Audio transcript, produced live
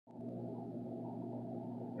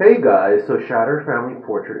Hey guys, so Shattered Family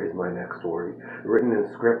Portrait is my next story, written in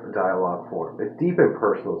script dialogue form. It's deep and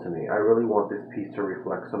personal to me. I really want this piece to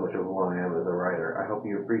reflect so much of who I am as a writer. I hope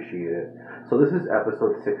you appreciate it. So this is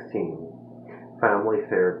episode 16, Family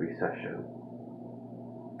Therapy Session.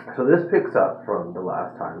 So this picks up from the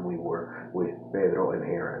last time we were with Pedro and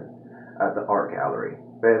Aaron at the art gallery.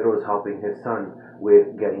 Pedro is helping his son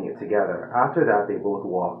with getting it together. After that, they both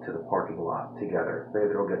walk to the parking lot together.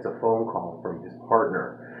 Pedro gets a phone call from his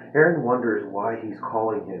partner. Aaron wonders why he's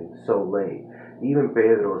calling him so late. Even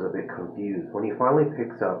Pedro is a bit confused. When he finally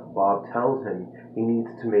picks up, Bob tells him he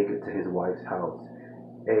needs to make it to his wife's house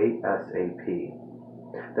ASAP,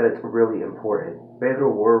 that it's really important.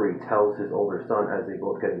 Pedro worried tells his older son as they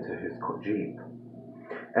both get into his Jeep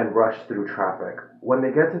and rush through traffic. When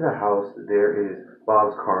they get to the house, there is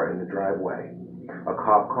Bob's car in the driveway, a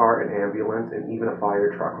cop car, an ambulance, and even a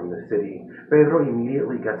fire truck from the city. Pedro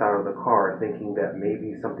immediately gets out of the car, thinking that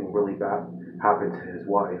maybe something really bad happened to his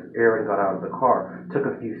wife. Aaron got out of the car, took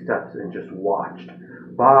a few steps, and just watched.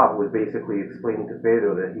 Bob was basically explaining to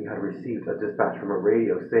Pedro that he had received a dispatch from a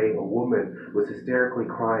radio saying a woman was hysterically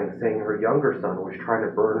crying, saying her younger son was trying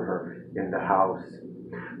to burn her in the house.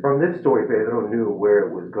 From this story, Pedro knew where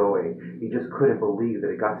it was going. He just couldn't believe that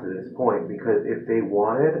it got to this point, because if they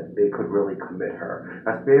wanted, they could really commit her.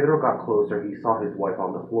 As Pedro got closer, he saw his wife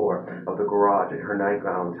on the floor of the garage in her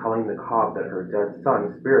nightgown, telling the cop that her dead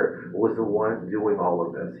son's spirit was the one doing all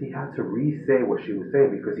of this. He had to re-say what she was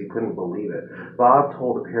saying because he couldn't believe it. Bob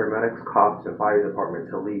told the paramedics, cops, and fire department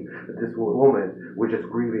to leave, that this woman was just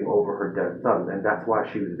grieving over her dead son, and that's why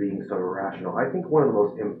she was being so irrational. I think one of the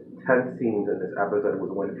most intense scenes in this episode was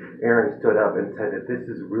when Aaron stood up and said that this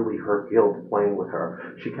is really her guilt playing with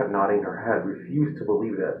her. She kept nodding her head, refused to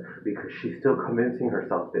believe it, because she's still convincing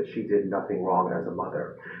herself that she did nothing wrong as a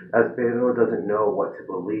mother. As Pedro doesn't know what to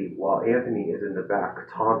believe, while Anthony is in the back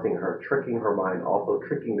taunting her, tricking her mind, also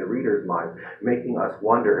tricking the reader's mind, making us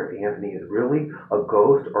wonder if Anthony is really a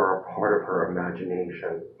ghost or a part of her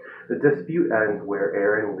imagination. The dispute ends where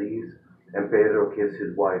Aaron leaves and Pedro gives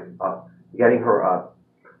his wife up, getting her up.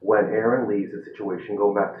 When Aaron leaves the situation,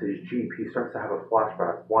 going back to his Jeep, he starts to have a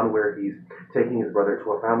flashback, one where he's taking his brother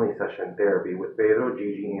to a family session therapy with Pedro,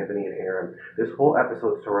 Gigi, Anthony, and Aaron. This whole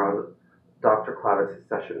episode surrounds Dr. Clavitz's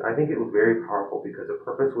session. I think it was very powerful because the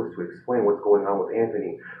purpose was to explain what's going on with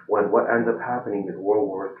Anthony when what ends up happening is World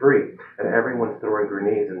War III and everyone's throwing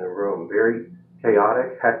grenades in the room. Very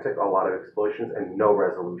chaotic, hectic, a lot of explosions, and no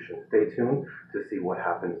resolution. Stay tuned to see what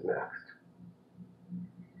happens next.